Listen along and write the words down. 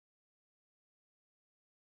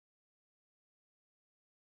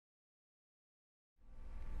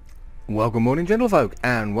Welcome morning gentlefolk,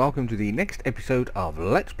 and welcome to the next episode of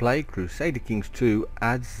Let's Play Crusader Kings 2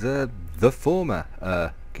 as the former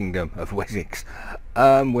Kingdom of Wessex.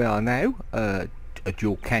 We are now a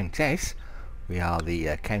dual countess. We are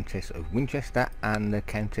the Countess of Winchester and the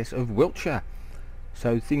Countess of Wiltshire.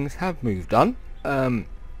 So things have moved on.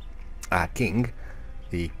 Our king,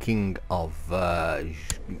 the King of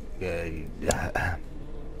he's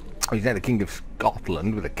now the King of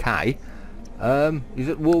Scotland with a K. He's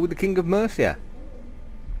at war with the King of Mercia.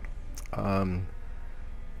 So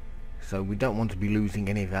we don't want to be losing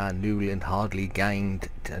any of our newly and hardly gained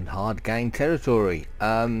and hard gained territory.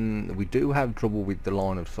 We do have trouble with the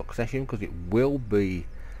line of succession because it will be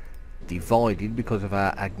divided because of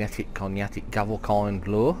our agnatic cognatic gavelkind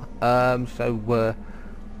law. So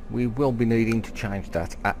we will be needing to change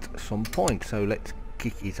that at some point. So let's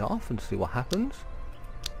kick it off and see what happens.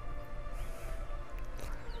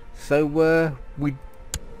 So we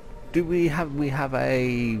have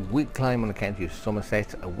a weak claim on the county of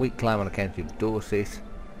Somerset, a weak claim on the county of Dorset,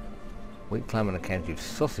 weak claim on the county of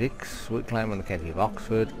Sussex, weak claim on the county of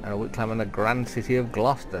Oxford, and a weak claim on the grand city of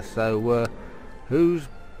Gloucester. So whose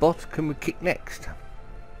butt can we kick next?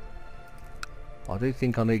 I do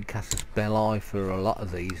think I need Casus Belli for a lot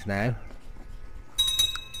of these now.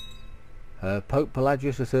 Pope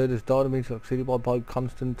Pelagius III has died and been succeeded by Pope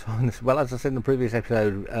Constantine. Well, as I said in the previous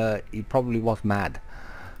episode, he probably was mad.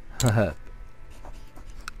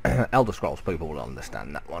 Elder Scrolls people will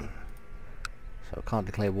understand that one. So I can't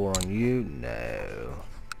declare war on you, no.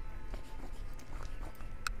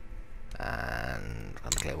 And I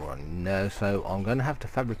can't declare war on you, no. So I'm going to have to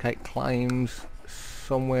fabricate claims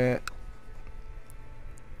somewhere.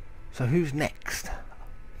 So who's next?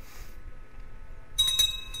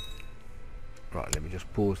 Right, let me just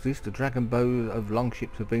pause this. The dragon bow of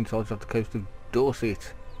longships have been sighted off the coast of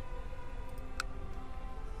Dorset.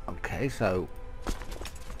 Okay, so...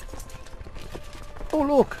 Oh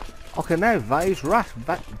look! I can now I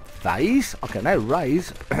can now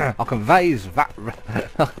raise... I can raise...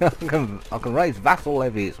 I can raise vassal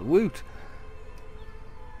levies. Woot!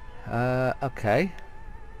 Okay.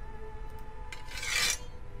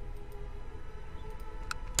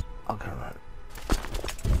 Okay, right.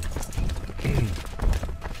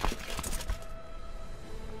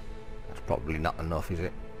 That's probably not enough, is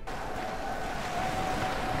it?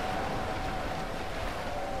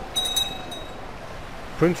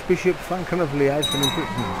 Prince Bishop Franklin of Liège from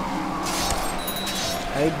imprisonment.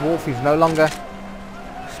 Aidwulf is no longer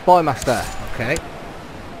spymaster. Okay.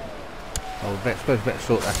 Well, I suppose we better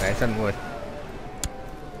sort that out, haven't we?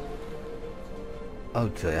 Oh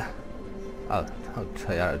dear. Oh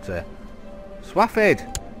dear, oh dear. Swafford!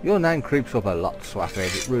 Your name creeps up a lot,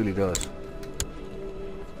 Swafford, it really does.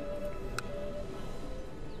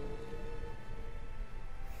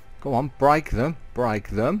 Go on, break them, break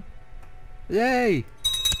them. Yay!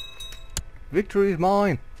 Victory is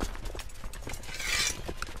mine!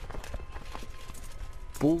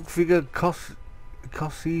 Bulk-figure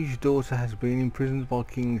Cossage daughter has been imprisoned by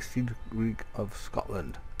King Cedric of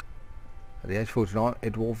Scotland. At the age of 49,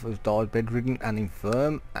 Aidwulf has died bedridden and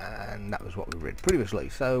infirm, and that was what we read previously.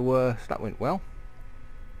 So that went well.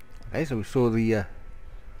 Okay, so we saw the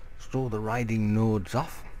raiding Nords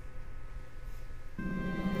off.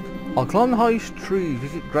 I climb the highest trees,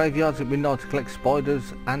 visit graveyards at midnight to collect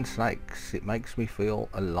spiders and snakes. It makes me feel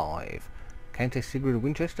alive. Countess Sigrid of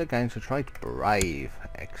Winchester gains the trait Brave.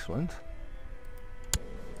 Excellent.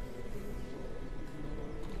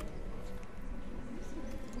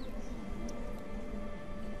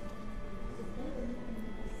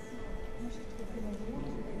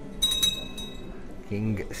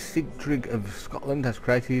 King Cedric of Scotland has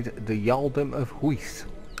created the Earldom of Huis.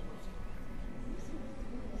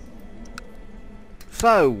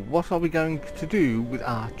 So, what are we going to do with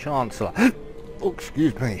our Chancellor? Oh,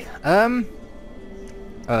 excuse me. Hello.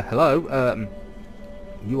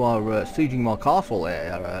 You are sieging my castle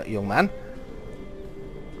there, young man.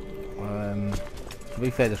 To be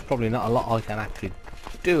fair, there's probably not a lot I can actually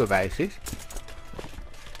do about it.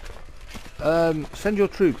 Send your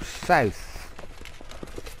troops south.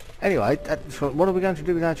 Anyway, so what are we going to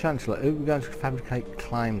do with our Chancellor? Who are we going to fabricate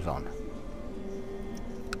claims on?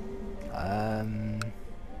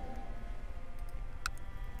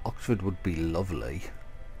 Oxford would be lovely.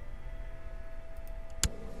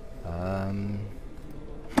 I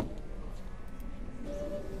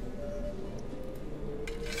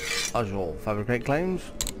shall fabricate claims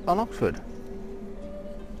on Oxford.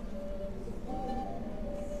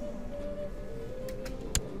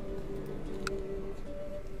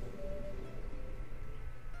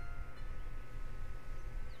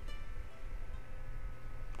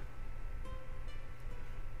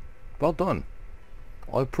 Well done.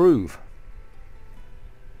 I approve.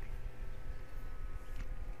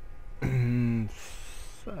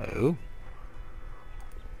 So,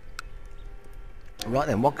 right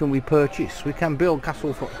then, what can we purchase? We can build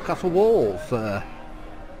castle walls. I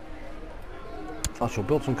shall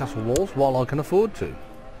build some castle walls while I can afford to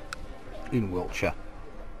in Wiltshire.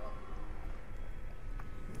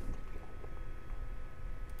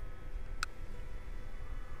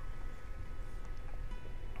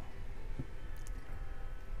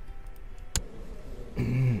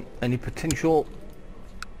 Any potential?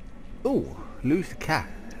 Oh, lose the cat.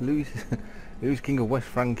 Lose King of West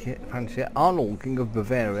Francia. Arnold, King of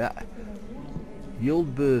Bavaria.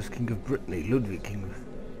 Yildburz, King of Brittany. Ludwig, King of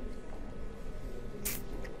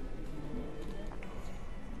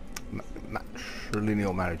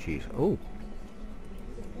matrilineal marriages. Oh,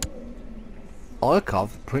 Oykov,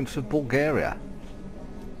 Prince of Bulgaria,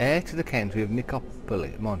 heir to the county of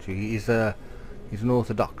Nicopolis. Mind you, he's an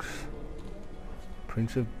Orthodox.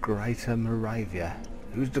 Prince of Greater Moravia,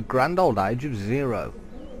 who's the grand old age of 0.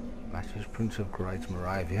 Matches Prince of Greater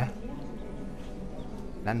Moravia.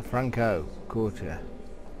 Lanfranco, courtier.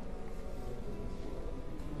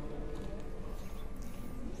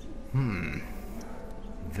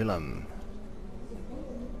 Willem.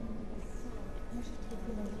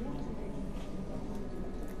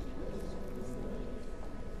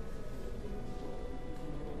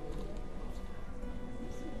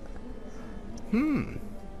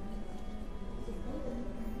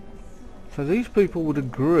 So these people would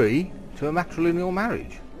agree to a matrilineal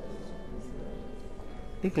marriage.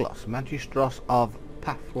 Nicholas, Magistros of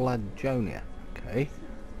Paphlagonia. Okay.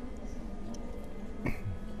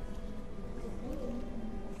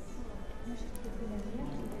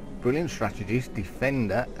 Brilliant strategies.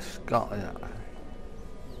 Defender, Scotland.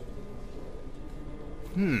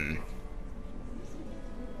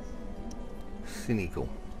 Cynical.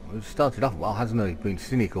 We've started off well, hasn't he? Been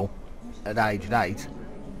cynical at age 8.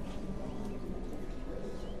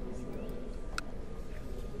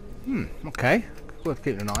 Okay. Worth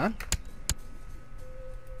keeping an eye on.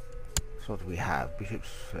 So what do we have? Bishops,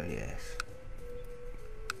 yes.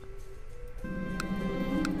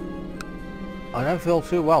 I don't feel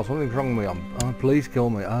too well. Something's wrong with me. Oh, please kill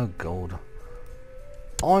me. Oh God.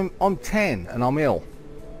 I'm 10 and I'm ill.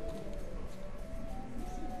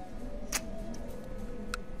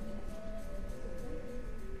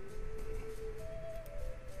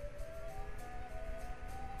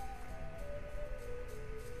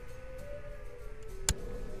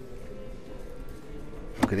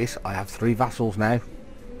 Look at this. I have 3 vassals now.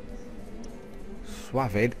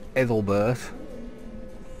 Swavid, Ethelbert,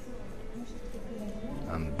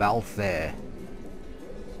 and Balthair.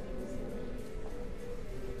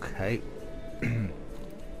 Okay.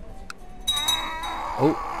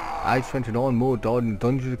 Oh, age 29, more died in the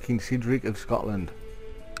dungeons of King Cedric of Scotland.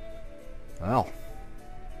 Well.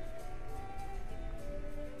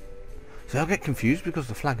 So I get confused because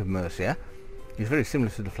the flag of Mercia is very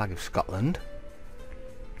similar to the flag of Scotland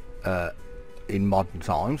in modern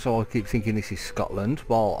times, so I keep thinking this is Scotland,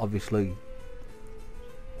 while obviously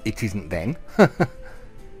it isn't then.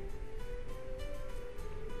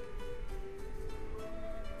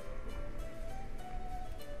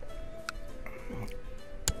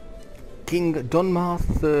 King Dunmar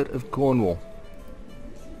III of Cornwall.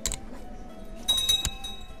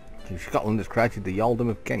 King Scotland has created the Earldom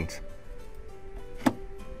of Kent.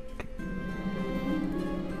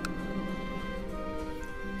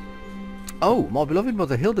 Oh, my beloved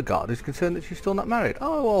mother Hildegard is concerned that she's still not married.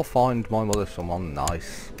 Oh, I'll find my mother someone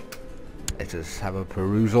nice. Let us have a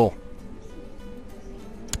perusal.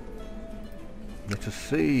 Let us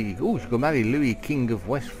see. Oh, she's going to marry Louis, King of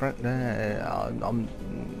West Francia.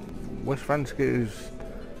 West Francia is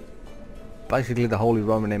basically the Holy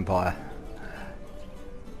Roman Empire.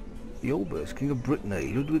 Yildburz, King of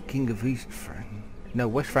Brittany. Ludwig, King of East Francia. No,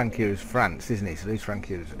 West Francia is France, isn't it? So East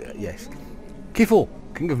Francia is... yes. Kifel,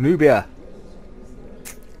 King of Nubia.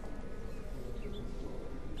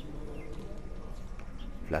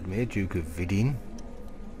 Vladimir, Duke of Vidin.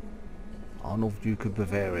 Arnold, Duke of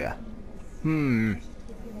Bavaria. You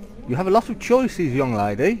have a lot of choices, young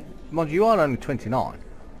lady. Mind you, are only 29.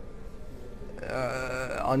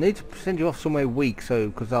 I need to send you off somewhere weak, so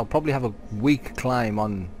because I'll probably have a weak claim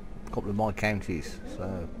on a couple of my counties.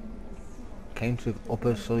 So, County of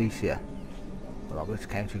Upper Silesia. Well, this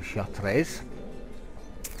County of Chartres.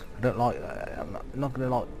 I don't like. I'm not going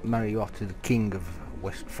to like marry you off to the King of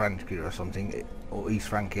West Francia or something, or East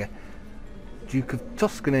Francia. Duke of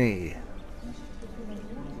Tuscany.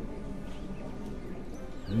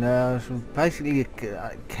 No, so basically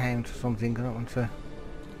a count or something. I don't want to.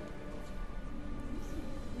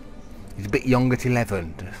 He's a bit young at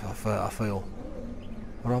 11, I feel.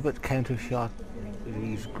 Robert Countershot.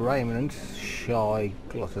 He's grey and shy,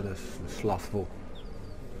 gluttonous and slothful.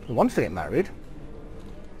 He wants to get married.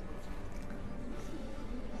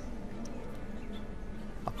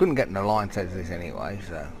 I couldn't get an alliance out of this anyway,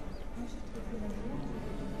 so.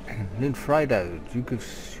 Linfredo, Duke of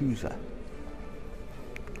Susa.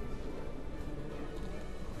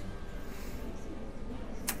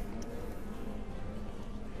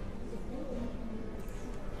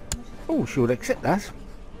 Oh, she would accept that.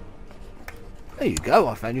 There you go,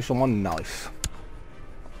 I found you someone nice.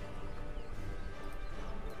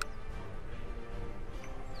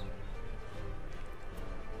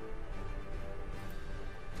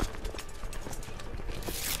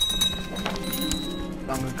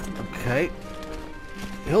 Okay.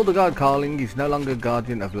 Hildegard Carling is no longer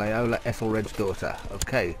guardian of Leola Ethelred's daughter.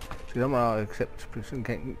 Okay. So you don't want to accept Prince and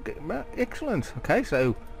get married. Excellent. Okay,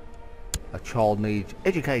 so a child needs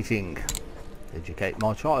educating. Educate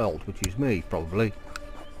my child, which is me, probably.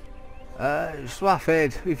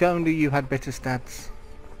 Swaffed, if only you had better stats.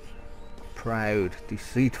 Proud,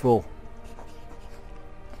 deceitful,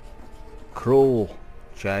 cruel,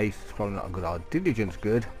 chaste, probably not a good idea. Diligence,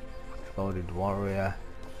 good. Devoted warrior.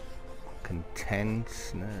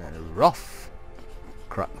 Content, no. Wrath.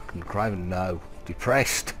 Craven, no.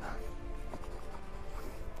 Depressed.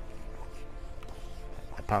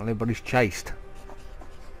 Apparently everybody's chaste.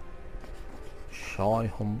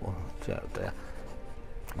 Shy, humble, out there.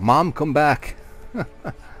 Mom, come back.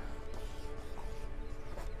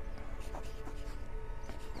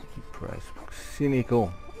 Depressed.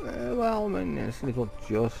 Cynical. Well, I mean, yeah, cynical,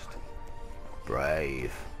 just.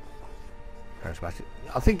 Brave. Charismatic.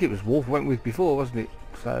 I think it was Wolf went with before, wasn't it?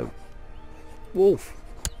 So, Wolf.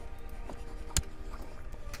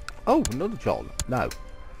 Oh, another child. No.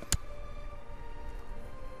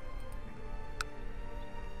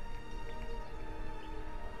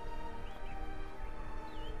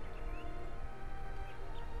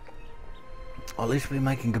 At least we're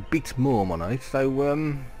making a bit more money. So, where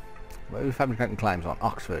are we fabricating claims on?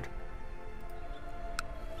 Oxford.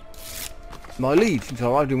 My lead since I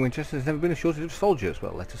arrived in Winchester has never been a shortage of soldiers.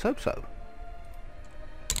 Well, let us hope so.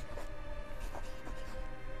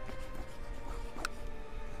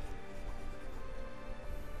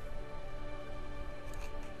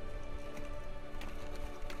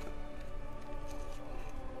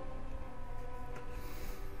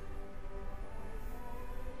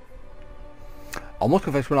 I must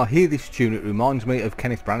confess, when I hear this tune, it reminds me of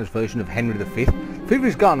Kenneth Branagh's version of Henry V. Fever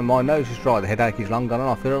is gone and my nose is dry, the headache is long gone and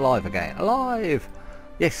I feel alive again. Alive!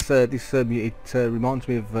 Yes, this reminds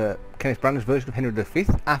me of Kenneth Branagh's version of Henry V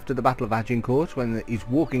after the Battle of Agincourt, when he's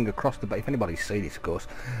walking across the... If anybody's seen this, of course,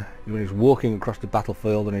 when he's walking across the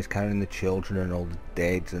battlefield and he's carrying the children and all the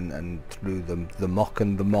dead and through the muck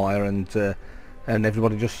and the mire and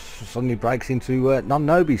everybody just suddenly breaks into non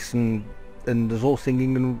nobis and there's all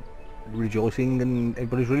singing and rejoicing and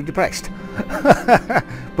everybody's really depressed.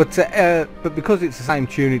 but because it's the same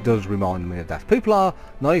tune, it does remind me of that. People are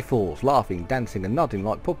naive fools, laughing, dancing and nodding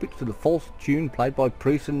like puppets to the false tune played by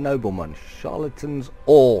priests and noblemen, charlatans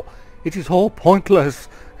all. It is all pointless.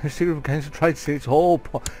 The secret of concentrates, it's all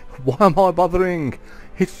why am I bothering?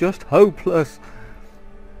 It's just hopeless.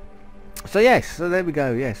 So yes, so there we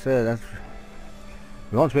go. Yes, that's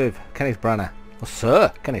reminds me of Kenneth Brannagh, or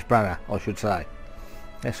Sir Kenneth Brannagh, I should say.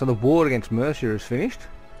 Yeah, so the war against Mercia is finished.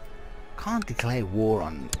 Can't declare war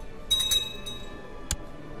on...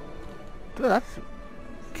 Oh, that's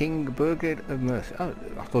King Burgred of Mercia. Oh,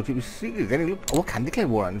 I thought it was secret. Then he looked... Oh, I can declare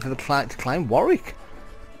war on to claim Warwick.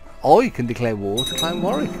 I can declare war to claim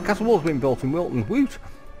Warwick. Castle Wall's been built in Wilton. Woot!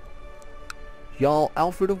 Jarl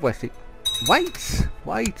Alfred of Wessex. Wait!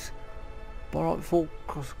 Alright, full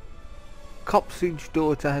Copsage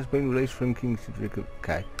daughter has been released from King Cedric.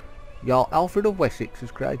 Okay. Jarl Alfred of Wessex has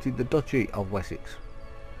created the Duchy of Wessex.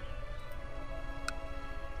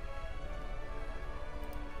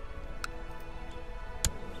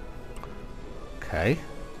 Okay.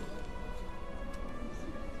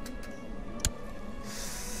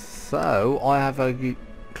 So, I have a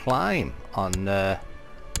claim on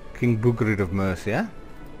King Burgred of Mercia.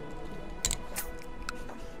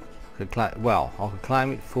 Well, I could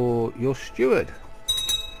claim it for your steward.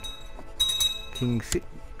 King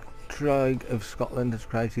Sigtryg of Scotland has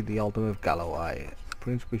created the Earldom of Galloway.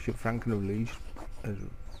 Prince Bishop Franklin of Leeds,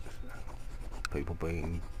 people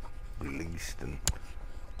being released and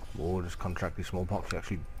warders contracted smallpox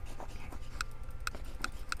actually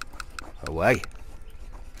away.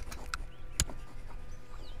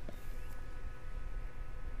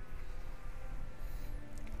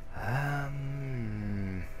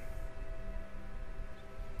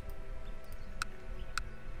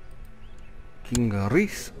 King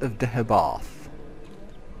Rhys of Dehebarth.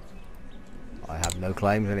 I have no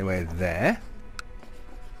claims anywhere there.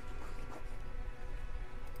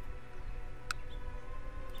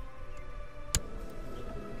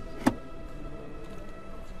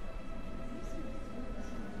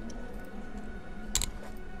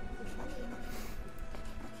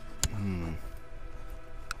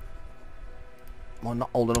 Am I not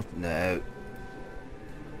old enough? No.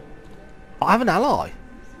 I have an ally.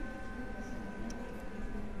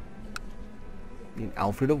 In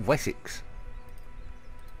Alfred of Wessex.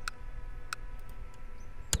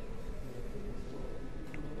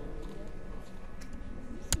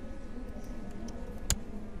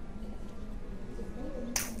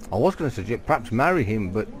 I was going to suggest perhaps marry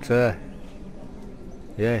him, but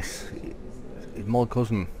yes, he's my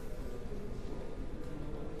cousin.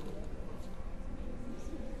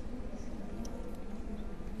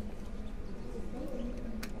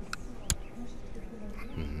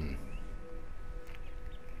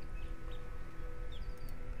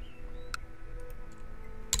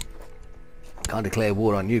 Can't declare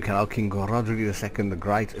war on you, can I? King Roderick II the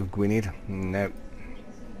Great of Gwynedd? No.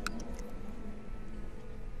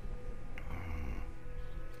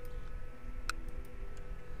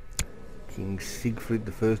 King Siegfried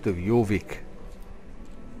I of Jorvik.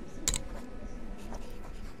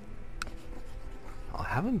 I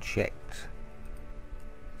haven't checked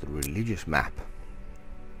the religious map.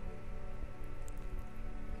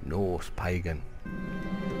 Norse pagan.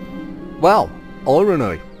 Well,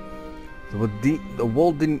 irony. The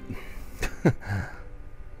Walden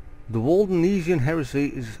the Waldenesian heresy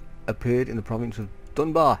is appeared in the province of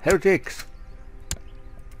Dunbar. Heretics!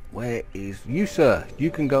 Where is you, sir?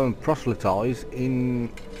 You can go and proselytise in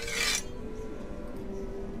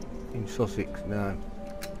Sussex. No.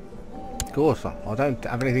 Of course, I don't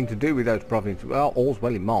have anything to do with those provinces. Well, all's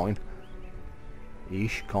well in mine.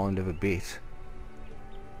 Ish, kind of a bit.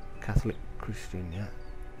 Catholic Christian, yeah.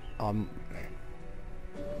 In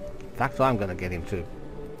fact, I'm going to get him to...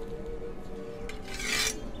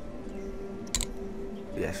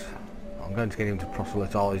 Yes, I'm going to get him to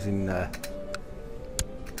proselytise in... I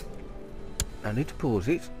need to pause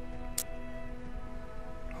it.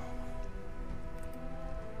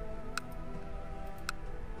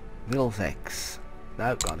 Middlesex.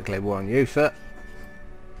 No, can't declare war on you, sir.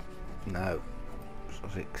 No.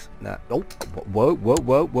 Sussex. No. Oh, whoa, whoa,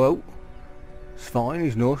 whoa, whoa. It's fine,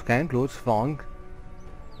 he's North Count, Lord, it's fine.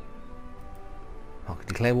 I can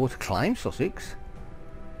declare war to claim Sussex.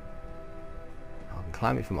 I can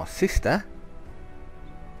claim it for my sister.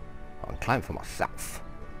 I can claim it for myself.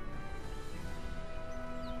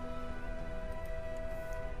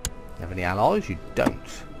 You have any allies? You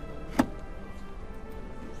don't.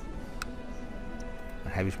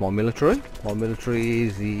 And how is my military? My military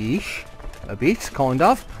is ish. A bit, kind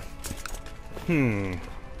of.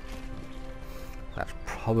 That's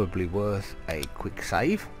probably worth a quick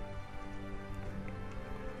save.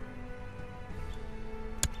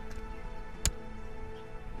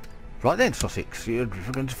 Right then, Sussex, you're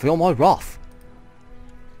going to feel my wrath.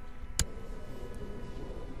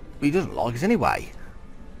 He doesn't like us anyway.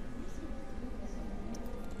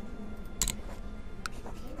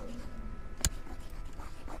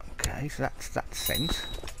 Okay, so that's that sense.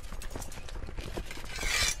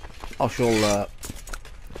 I shall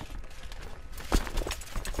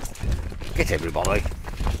get everybody.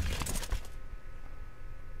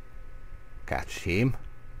 Catch him.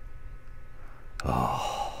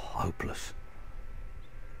 Oh. Hopeless.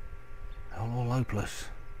 All hopeless.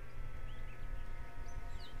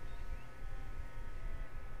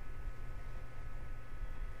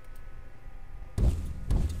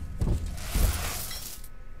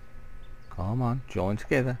 Come on, join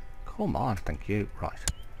together. Come on, thank you. Right.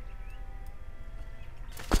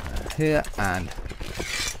 Here and...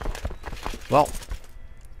 Well,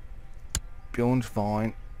 Bjorn's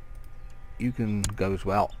fine. You can go as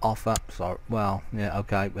well. Offer, sorry, well, yeah,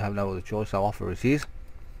 okay, we have no other choice, so Offer is his.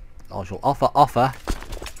 I shall offer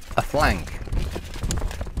a flank.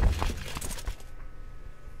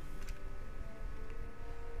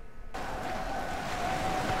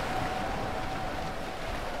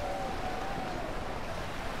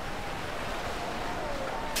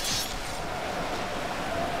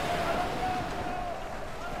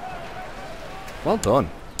 Well done.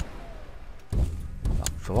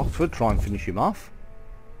 So Oxford, try and finish him off.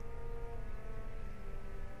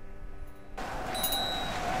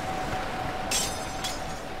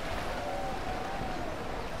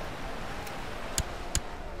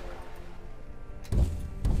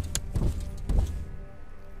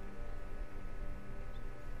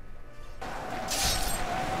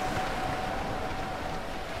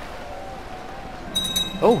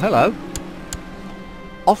 Oh, hello.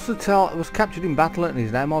 Ossetel was captured in battle and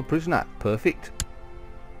is now my prisoner. Perfect.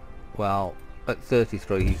 Well, at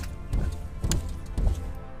 33 he's...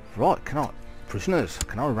 Right, can I... Prisoners,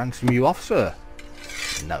 can I ransom you off, sir?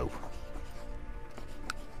 No.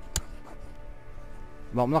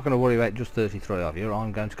 Well, I'm not going to worry about just 33 of you.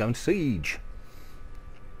 I'm going to go and siege.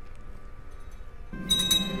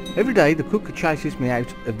 Every day the cook chases me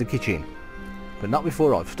out of the kitchen, but not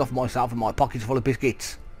before I've stuffed myself and my pockets full of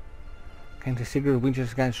biscuits. Countess Sigrid of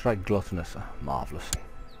Winchester again, straight gluttonous. Marvellous.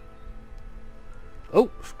 Oh,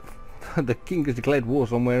 the king has declared war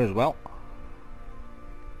somewhere as well.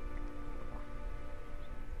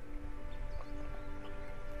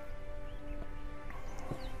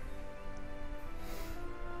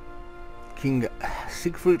 King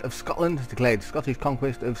Siegfried of Scotland has declared Scottish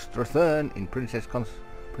conquest of Strathern in Prince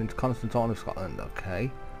Constantine of Scotland. Okay.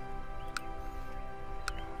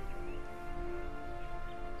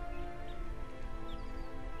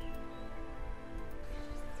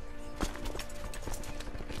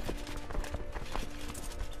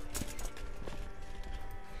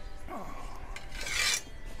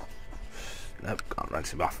 Nope, can't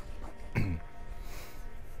ransom off.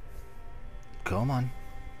 Come on.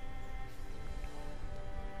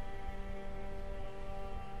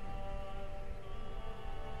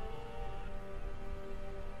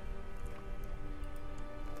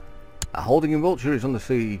 A holding in Wiltshire is under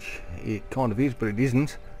siege. It kind of is, but it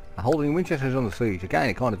isn't. A holding in Winchester is under siege. Again,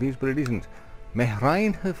 it kind of is, but it isn't.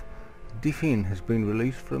 Mehrain of Diffin has been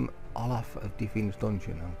released from Olaf of Diffin's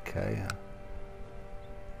dungeon. Okay.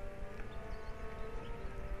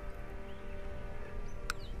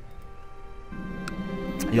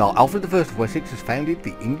 Yeah, Alfred I of Wessex has founded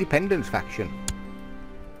the Independence faction.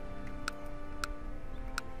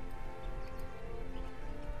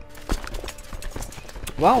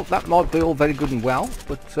 Well, that might be all very good and well,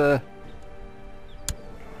 but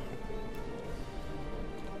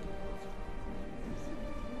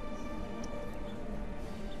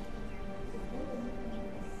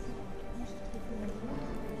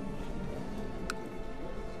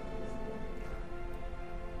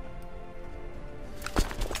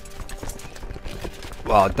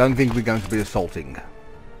well, I don't think we're going to be assaulting.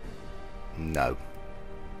 No.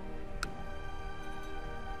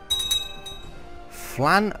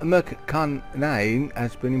 Flan MacCannane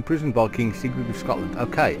has been imprisoned by King Sigurd of Scotland.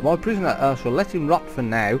 Okay, my prisoner, I shall let him rot for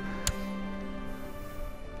now.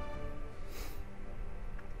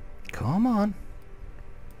 Come on.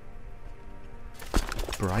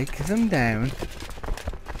 Break them down.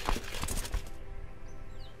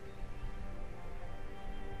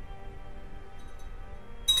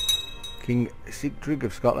 King Sigtryg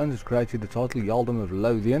of Scotland has created the title Ealdom of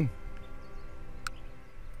Lothian.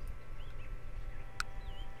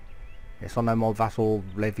 Yes, I know my vassal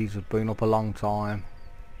levies have been up a long time.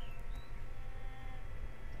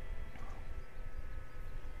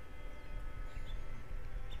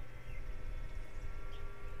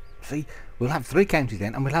 See, we'll have 3 counties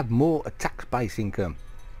then, and we'll have more tax-based income.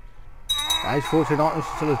 Age 49,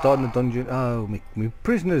 still has died in the dungeon. Oh, my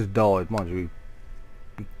prisoner's died. Mind you,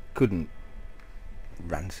 we couldn't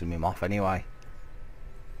ransom him off anyway.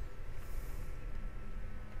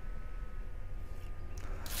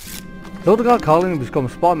 Hildegard Carlin has become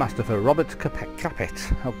spy master for Robert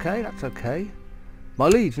Capet. Okay, that's okay. My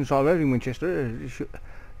liege and Sir in Winchester,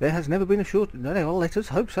 there has never been a shortage. No, well, let us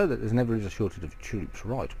hope so that there's never is a shortage of troops.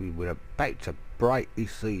 Right, we're about to break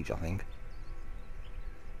this siege, I think.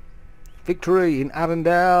 Victory in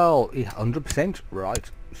Arundel, 100%.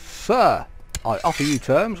 Right, sir. I offer you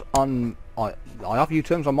terms on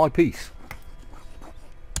my peace.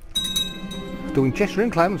 The Winchester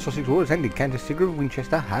enclave and Sussex war has ended. Countess Sigrid of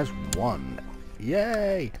Winchester has won.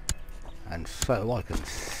 Yay! And so I can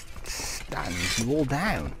stand you all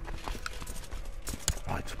down.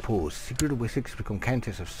 Right, pause. Sigrid of Wessex become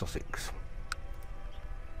Countess of Sussex.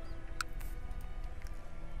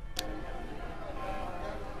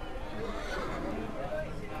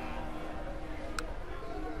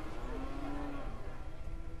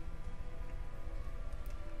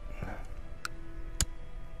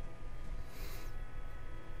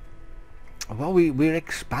 Well, we're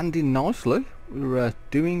expanding nicely. We're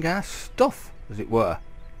doing our stuff, as it were.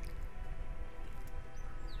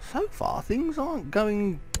 So far, things aren't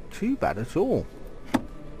going too bad at all.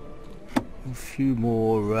 A few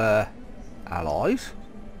more allies.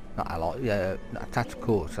 Not allies, yeah, attached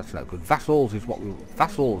courts, that's no good. Vassals is what we...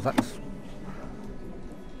 Vassals, that's...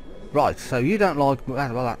 Right, so you don't like...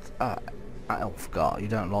 Well, that's... Elfgar, you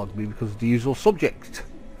don't like me because of the usual subject.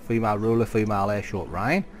 Female ruler, female heir, short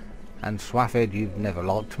reign. And Swafford, you've never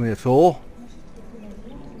liked me at all.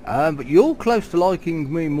 But you're close to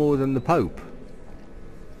liking me more than the Pope.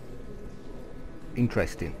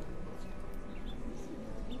 Interesting.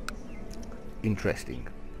 Interesting.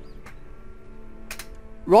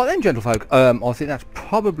 Right then, gentlefolk, I think that's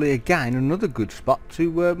probably again another good spot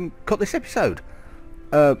to cut this episode.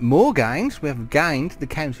 More gains. We have gained the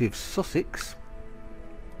county of Sussex,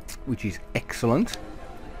 which is excellent.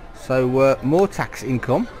 So more tax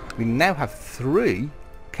income. We now have 3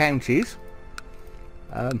 counties.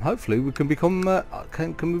 Hopefully we can become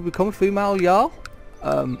can we become a female jarl?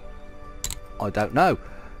 I don't know.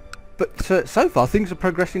 But so far things are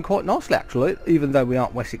progressing quite nicely, actually. Even though we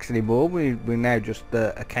aren't Wessex anymore, we're now just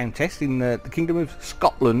a countess in the Kingdom of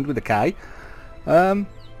Scotland with a K.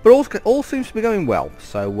 But all seems to be going well.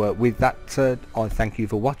 So with that, I thank you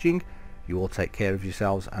for watching. You all take care of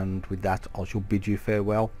yourselves, and with that I shall bid you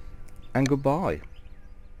farewell and goodbye.